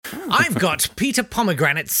I've got Peter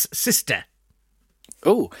Pomegranate's sister.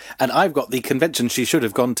 Oh, and I've got the convention she should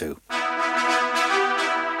have gone to.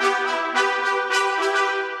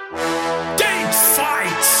 Date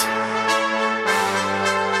fight!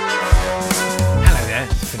 Hello there.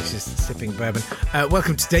 Finishes sipping bourbon.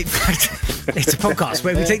 Welcome to Date Fight. It's a podcast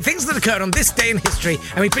where we take things that occurred on this day in history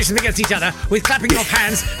and we pitch them against each other with clapping of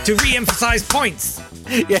hands to re-emphasise points.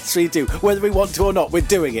 Yes, we do. Whether we want to or not, we're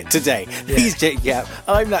doing it today. Yeah. He's Jake Yap,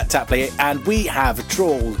 I'm Nat Tapley, and we have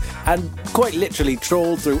trawled, and quite literally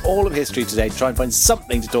trawled through all of history today to try and find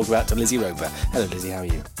something to talk about to Lizzie Roper. Hello, Lizzie, how are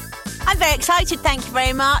you? I'm very excited, thank you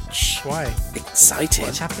very much. Why? Excited?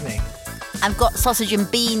 What's happening? I've got sausage and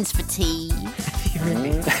beans for tea.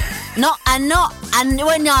 Really? And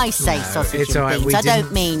when I say sausage it's all right, and we beans, I didn't-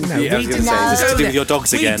 don't mean... No, Yeah, I was going to say, this is to do with your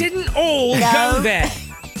dogs again. We didn't all No. go there.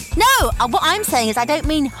 No, what I'm saying is I don't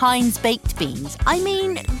mean Heinz baked beans. I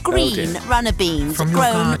mean green dear. runner beans From your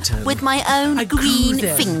grown garden. with my own I grew green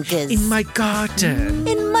them fingers. in my garden.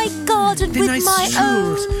 In my garden Then with I my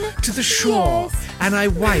strolled own... to the shore Yes. and I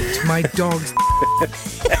wiped my dog's...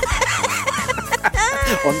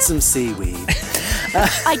 On some seaweed.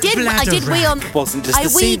 I did Bladder wee on... It wasn't just I the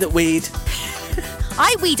sea weed- that weed.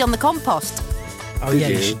 I weed on the compost. Oh, yeah,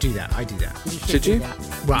 you? you should do that. I do that. Should you?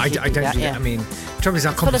 Well, I should don't do that. yeah. I mean, trouble is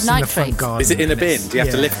our full of compost is in the front nitrates. garden. Is it in a and bin? it's- Do you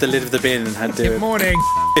have to yeah. lift the lid of the bin and hand do Good it morning.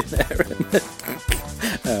 in there?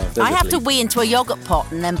 I have to wee into a yoghurt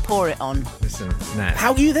pot and then pour it on. Listen, Nat.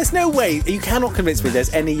 How you? There's no way. You cannot convince me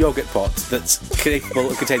there's any yoghurt pot that's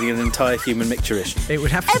capable of containing an entire human mixture-ish. It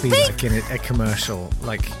would have to A be big- like in a commercial,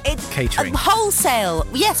 like It's catering. wholesale.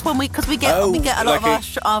 Yes, because we get a lot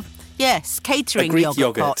like of our catering a Greek yogurt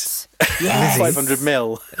yogurt. pots. Yes. 500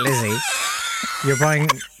 mil. Lizzie, you're buying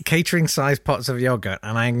catering-sized pots of yogurt,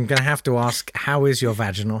 and I'm going to have to ask, how is your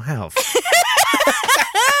vaginal health?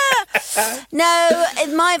 No,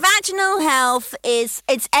 my vaginal health it's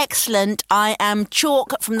excellent. I am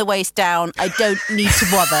chalk from the waist down. I don't need to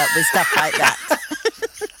bother with stuff like that.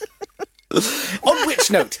 On which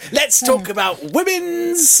note, let's talk about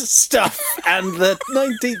women's stuff and the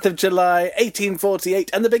 19th of July, 1848,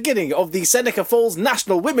 and the beginning of the Seneca Falls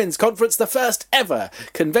National Women's Conference, the first ever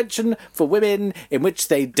convention for women in which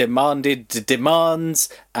they demanded demands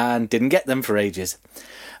and didn't get them for ages.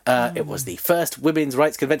 It was the first women's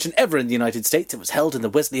rights convention ever in the United States. It was held in the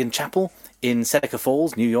Wesleyan Chapel in Seneca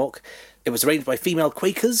Falls, New York. It was arranged by female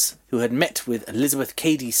Quakers who had met with Elizabeth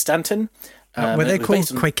Cady Stanton. Were they it was called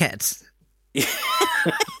based on- Quakettes?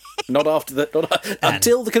 Not after the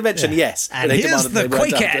until the convention, yes. And They here's demanded the they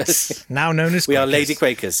weren't Quakettes, now known as We are Quakers. Lady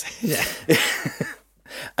Quakers. Yeah.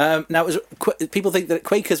 Now, people think that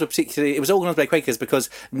Quakers were particularly... It was organised by Quakers because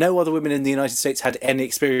no other women in the United States had any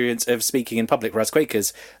experience of speaking in public, whereas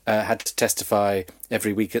Quakers had to testify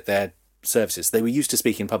every week at their services. They were used to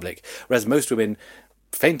speaking in public, whereas most women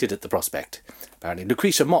fainted at the prospect. Apparently,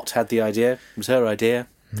 Lucretia Mott had the idea. It was her idea.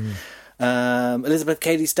 Elizabeth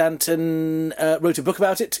Cady Stanton wrote a book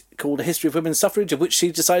about it called A History of Women's Suffrage, of which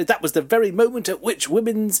she decided that was the very moment at which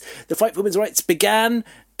the fight for women's rights began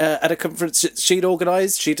at a conference she'd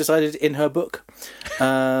organised. She decided in her book.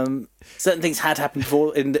 Certain things had happened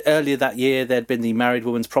before. Earlier that year, there'd been the Married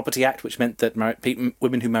Women's Property Act, which meant that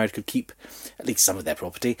women who married could keep at least some of their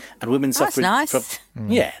property, and women's That's suffrage. nice.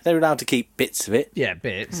 Yeah, they were allowed to keep bits of it. Yeah,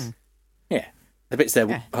 bits. Yeah, the bits their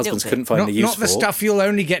husbands little bit. couldn't find the use Not the for. stuff you'll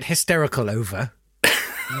only get hysterical over.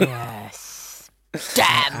 Yes.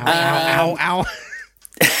 Damn. Ow, ow.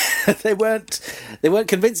 They weren't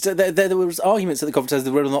convinced. There was arguments at the conference as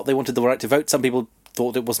to whether or not they wanted the right to vote. Some people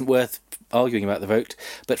thought it wasn't worth arguing about the vote,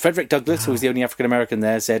 but Frederick Douglass, who was the only African American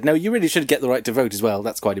there, said, "No, you really should get the right to vote as well.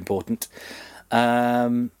 That's quite important."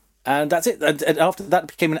 And that's it. And after that, it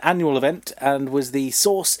became an annual event and was the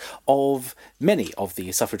source of many of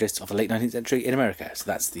the suffragists of the late 19th century in America. So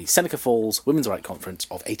that's the Seneca Falls Women's Rights Conference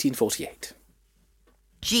of 1848.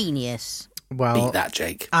 Genius. Well, Beat that,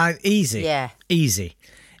 Jake. Easy. Yeah. Easy.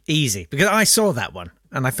 Because I saw that one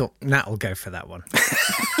and I thought, Nat will go for that one.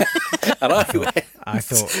 And I thought,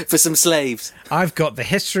 for some slaves. I've got the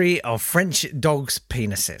history of French dogs'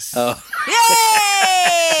 penises. Yay!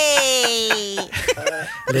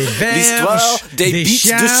 Les L'histoire verges des bites de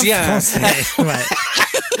chiens chien. français. Ouais.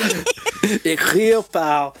 Écrire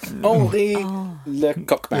par Henri Le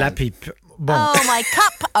Coqman. La pipe. Bon. Oh, my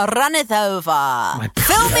cup runneth over.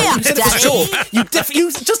 Fill me up, You said it was chalk. Daddy.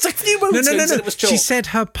 You just a few moments ago No. said it was chalk. She said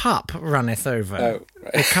her pup runneth over Oh,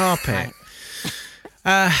 right. the carpet.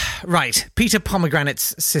 Right. Peter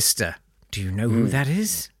Pomegranate's sister. Do you know who that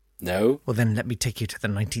is? No. Well, then let me take you to the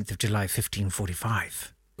 19th of July,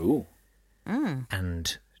 1545. Ooh.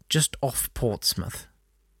 And just off Portsmouth,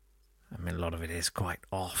 I mean, a lot of it is quite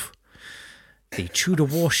off, the Tudor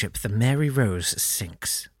warship, the Mary Rose,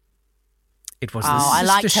 sinks. It was I the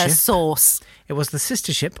liked sister her ship. sauce. It was the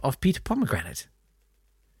sister ship of Peter Pomegranate.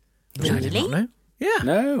 Which I did Really? not know. Yeah,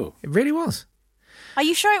 No. it really was. Are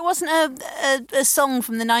you sure it wasn't a song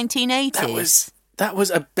from the 1980s? That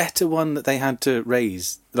was a better one that they had to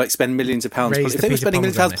raise, like spend millions of pounds. Raise If the they were Peter spending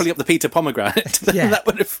millions of pounds Pomegranate. pulling up the Peter Pomegranate, then Yeah. that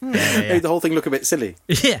would have made the whole thing look a bit silly.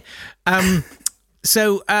 Yeah.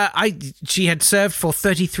 So she had served for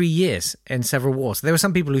 33 years in several wars. There were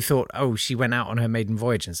some people who thought, oh, she went out on her maiden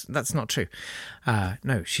voyages. That's not true.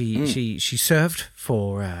 No, she served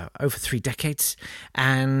for over 3 decades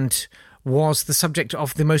and was the subject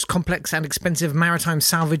of the most complex and expensive maritime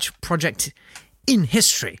salvage project in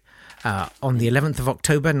history. On the 11th of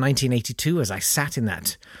October 1982, as I sat in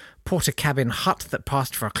that porter cabin hut that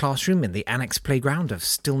passed for a classroom in the annex playground of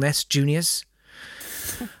Stillness Juniors,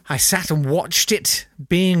 I sat and watched it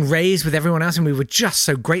being raised with everyone else, and we were just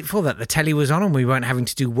so grateful that the telly was on and we weren't having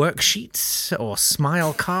to do worksheets or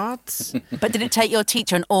smile cards. But did it take your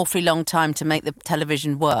teacher an awfully long time to make the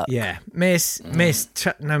television work? Yeah, Miss,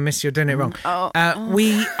 you're doing it wrong.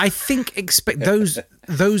 We, I think, expect those among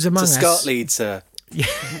It's a us. SCART lead, sir. Yeah,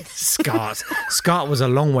 SCART was a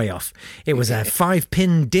long way off. It was a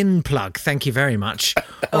 5-pin DIN plug, thank you very much,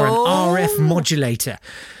 or an RF modulator.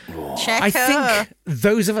 Check I her. think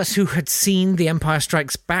those of us who had seen The Empire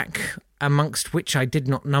Strikes Back, amongst which I did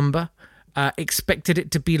not number, expected it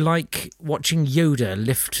to be like watching Yoda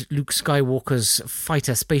lift Luke Skywalker's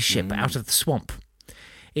fighter spaceship out of the swamp.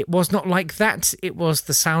 It was not like that. It was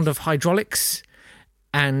the sound of hydraulics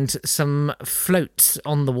and some floats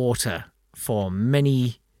on the water for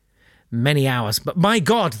many, many hours. But my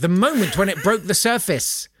God, the moment when it broke the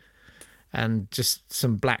surface and just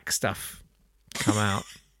some black stuff come out.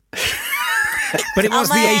 But it was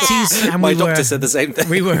the 80s, and My doctor said the same thing.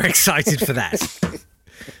 we were excited for that.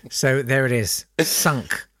 So there it is,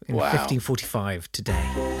 sunk in Wow. 1545 today.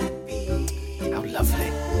 How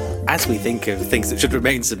lovely. As we think of things that should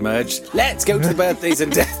remain submerged, let's go to the birthdays and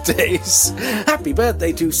death days. Happy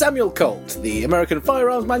birthday to Samuel Colt, the American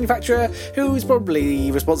firearms manufacturer who's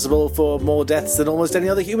probably responsible for more deaths than almost any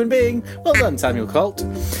other human being. Well done, Samuel Colt.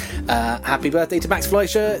 Happy birthday to Max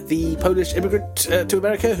Fleischer, the Polish immigrant to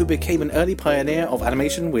America who became an early pioneer of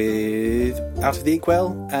animation with Out of the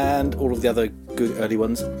Inkwell and all of the other good early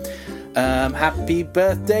ones. Happy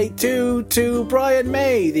birthday to Brian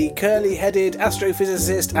May, the curly-headed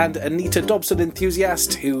astrophysicist and Anita Dobson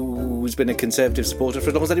enthusiast who's been a Conservative supporter for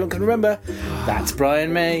as long as anyone can remember. That's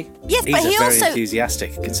Brian May. Yes, He's but he a very also-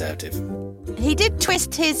 enthusiastic Conservative. He did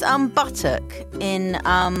twist his buttock in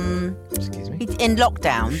Excuse me. in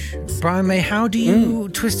lockdown. Brian May, how do you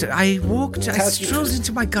twist it? I How do you strolled twist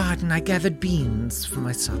into my garden, I gathered beans for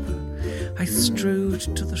my supper. I strode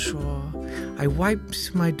to the shore, I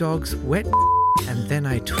wiped my dog's wet and then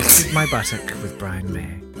I twisted my buttock with Brian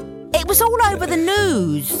May. It was all over the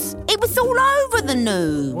news. It was all over the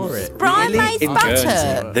news. Was it? Brian Really? May's In buttock.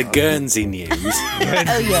 Guernsey. The Guernsey news.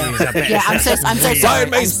 Oh yeah, yeah. I'm so sorry. Brian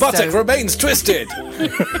May's I'm buttock remains twisted.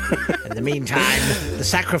 In the meantime, the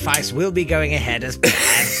sacrifice will be going ahead as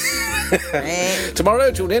planned.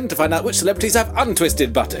 Tomorrow, tune in to find out which celebrities have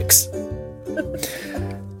untwisted buttocks.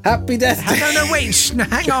 Happy Death Day. No, wait,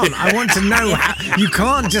 hang on. I want to know how. You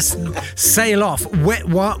can't just sail off.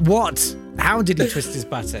 What? How did he twist his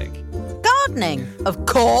buttock? Gardening, of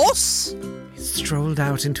course. He strolled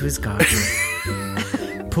out into his garden,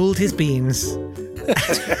 pulled his beans.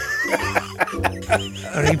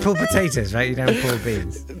 Or he pulled potatoes, right? You don't pull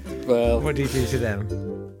beans. Well, What do you do to them?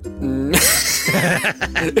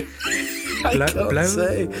 I can't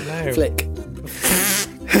say. Blow. Flick.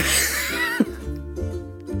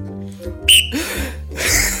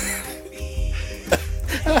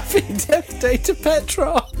 Happy Death Day to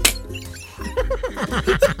Petrarch.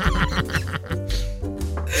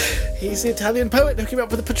 He's the Italian poet who came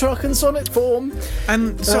up with the Petrarchan sonnet form.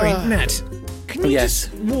 Sorry, Nat. Can you Yes.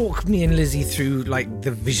 just walk me and Lizzie through, like,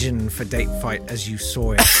 the vision for Date Fight as you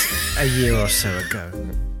saw it a year or so ago?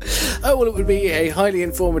 Oh, well, it would be a highly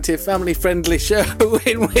informative, family-friendly show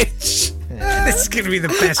in which... This is going to be the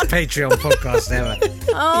best Patreon podcast ever.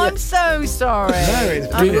 Oh, I'm so sorry. it's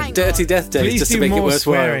Oh, brilliant. my Dirty God. Death Days Please just do to make it more worthwhile.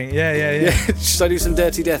 swearing. Yeah. Should I do some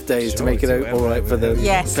Dirty Death Days to Sure, make it do all right for the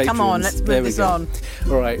Yes, come on, patrons? let's There move we this go. on.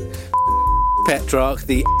 All right. Petrarch,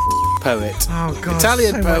 the poet. Oh, God.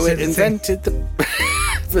 Italian so much poet editing. invented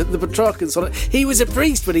the Petrarchan sonnet. He was a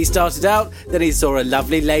priest when he started out. Then he saw a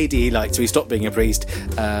lovely lady he liked, so he stopped being a priest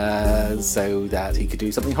so that he could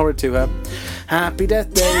do something horrid to her. Happy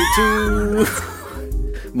Death Day to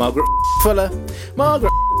Margaret Fuller.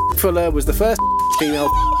 Margaret Fuller was the first female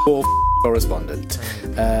war correspondent.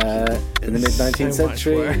 in the mid-19th So much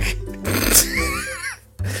century. work.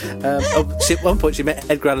 At one point, she met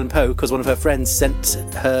Edgar Allan Poe because one of her friends sent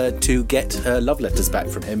her to get her love letters back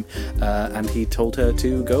from him, and he told her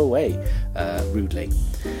to go away rudely.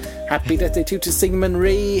 Happy Death Day to Syngman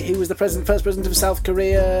Rhee. He was the first president of South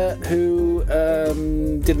Korea who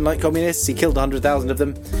didn't like communists. He killed 100,000 of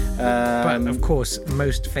them. But of course,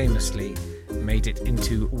 most famously, made it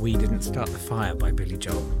into "We Didn't Start the Fire" by Billy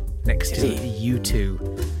Joel, next to U2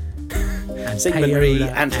 and Syngman Rhee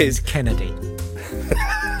Payola and his Kennedy.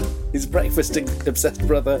 his breakfast-obsessed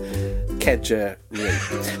brother, Kedger Rhee.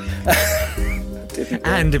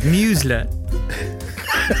 And Muesli.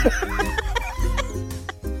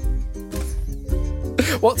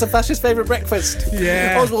 What's a fascist favourite breakfast?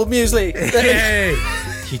 Yeah. Oswald Muesli. Hey!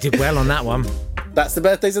 You did well on that one. That's the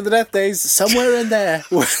birthdays and the death days. Somewhere in there.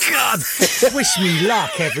 God, wish me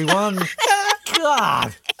luck, everyone.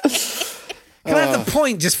 God. Can I have the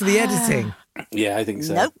point just for the editing? Yeah, I think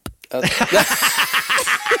so. Nope.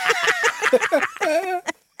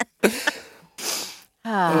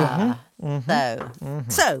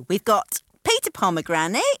 So we've got Peter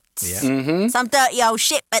Pomegranate, some dirty old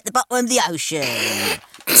ship at the bottom of the ocean.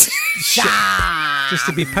 Just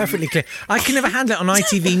to be perfectly clear, I can never handle it on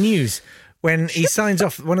ITV News when he signs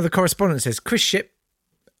off. One of the correspondents says, "Chris Ship,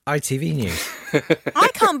 ITV News." I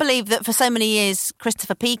can't believe that for so many years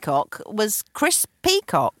Christopher Peacock was Chris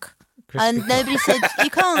Peacock, and nobody said you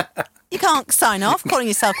can't sign off calling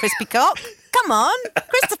yourself Chris Peacock. Come on,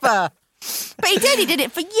 Christopher. But he did. He did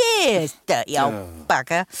it for years. Dirty old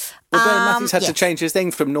bugger. Well, Bernard Matthews had to yes. change his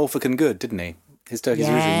thing from Norfolk and Good, didn't he? His turkey's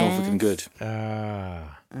originally Norfolk and Good.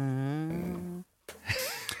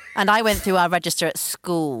 And I went through our register at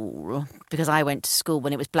school because I went to school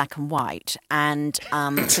when it was black and white, and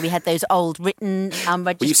so we had those old written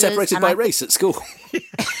registers. Were you separated and by race at school?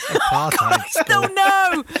 Apartheid school.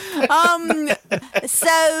 No.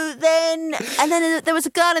 So then there was a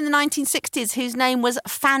girl in the 1960s whose name was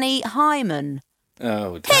Fanny Hyman.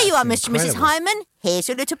 Oh, Here you are, Mr. and Mrs. incredible. Hyman. Here's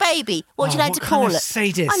your little baby. What would you like what to call kind it? of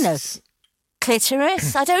sadist? I know.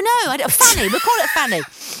 Clitoris? I don't know. Fanny. We'll call it Fanny.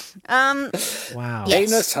 Wow. Yes.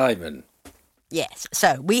 Dana Simon. Yes.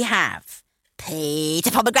 So we have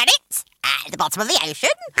Peter Pomegranate at the bottom of the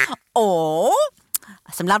ocean, or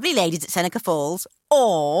some lovely ladies at Seneca Falls,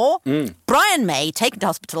 or Brian May taken to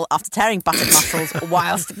hospital after tearing buttock muscles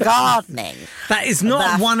whilst gardening. That is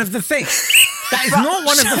not one of the things. That is not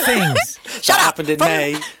one of the things. Shut up. Happened in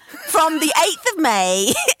May. From the 8th of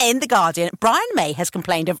May in The Guardian, Brian May has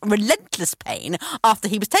complained of relentless pain after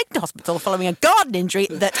he was taken to hospital following a garden injury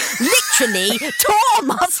that literally tore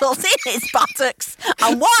muscles in his buttocks,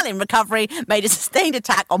 and while in recovery made a sustained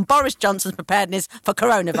attack on Boris Johnson's preparedness for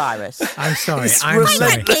coronavirus. I'm sorry. It's I'm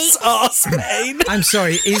sorry. relentless arse pain. I'm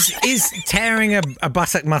sorry. Is tearing a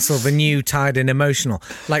buttock muscle the new tired and emotional?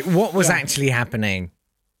 Like, what was actually happening?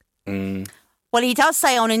 Well, he does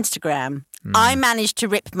say on Instagram, I managed to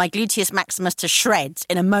rip my gluteus maximus to shreds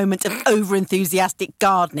in a moment of over-enthusiastic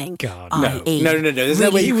gardening. God, i.e. No. There's no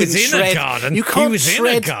way He you was can in shred. a garden. You can't He was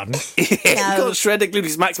shred. in a garden. You can't shred a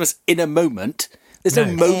gluteus maximus in a moment. There's no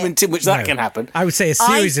moment in which that No. can happen. I would say a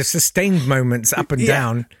series of sustained moments up and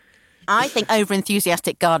down. I think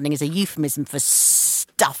over-enthusiastic gardening is a euphemism for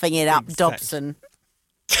stuffing it up, Dobson.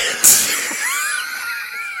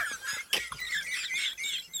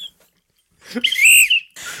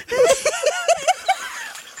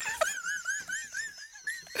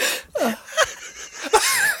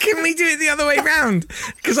 Can we do it the other way round?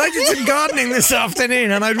 Because I did some gardening this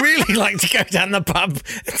afternoon and I'd really like to go down the pub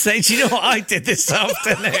and say, do you know what I did this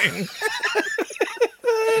afternoon?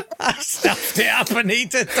 I stuffed it up and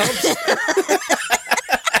eaten Dobson.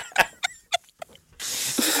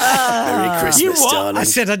 Merry Christmas, You what? darling. I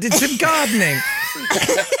said I did some gardening.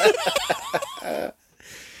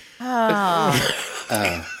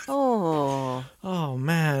 Oh,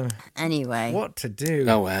 man. Anyway. What to do?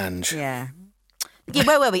 Oh, Ange. Yeah. Yeah,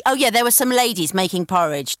 where were we? Oh, yeah, there were some ladies making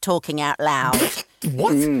porridge, talking out loud.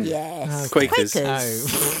 What? Yes. Quakers. Oh. Oh,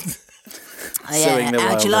 yeah. Sowing their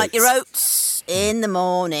How'd wild you like your oats. oats? In the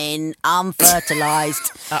morning,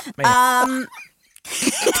 unfertilised. Me.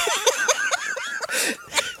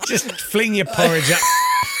 Just fling your porridge up.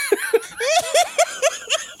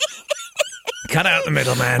 Cut out the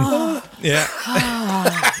middle, man. Yeah.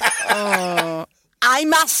 I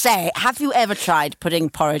must say, have you ever tried putting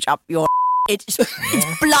porridge up your It's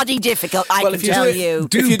bloody difficult, I can tell you.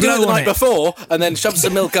 If you do blow it the on night before and then shove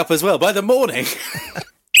some milk up as well, by the morning.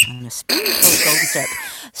 And a spoonful of golden syrup.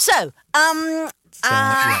 So, Come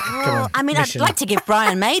on, I mean, mission. I'd like to give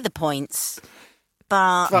Brian May the points,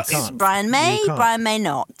 but can't. Brian May, You can't. Brian May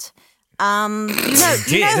not.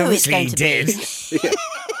 You know who it's going to be.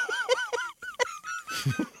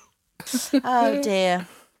 Oh dear.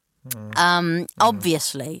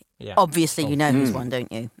 Obviously, you know who's won,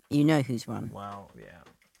 don't you? You know who's won. Well, yeah.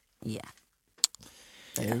 Yeah.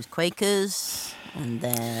 Those Quakers and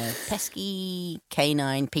their pesky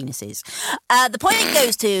canine penises. The point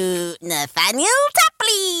goes to Nathaniel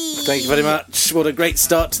Tapley. Thank you very much. What a great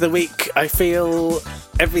start to the week. I feel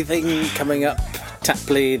everything coming up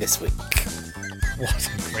Tapley this week. What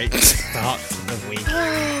a great start to the week.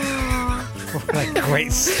 What a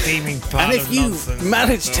great steaming pile And if of you nonsense.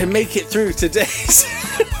 manage to make it through today's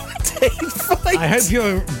Date Fight... I hope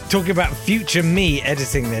you're talking about future me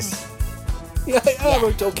editing this. Yeah, I am.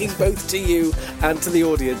 I'm talking both to you and to the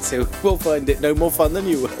audience who will find it no more fun than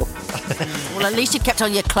you will. Well, at least you kept all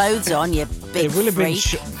your clothes on, you big It will have been...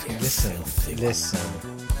 freak. Listen.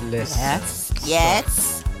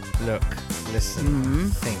 Yes. Look,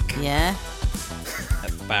 listen. Think Yeah.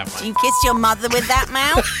 about Do my... you kiss your mother with that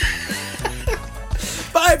mouth?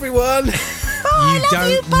 Bye, everyone. You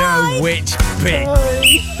don't know which bit.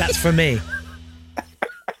 That's for me.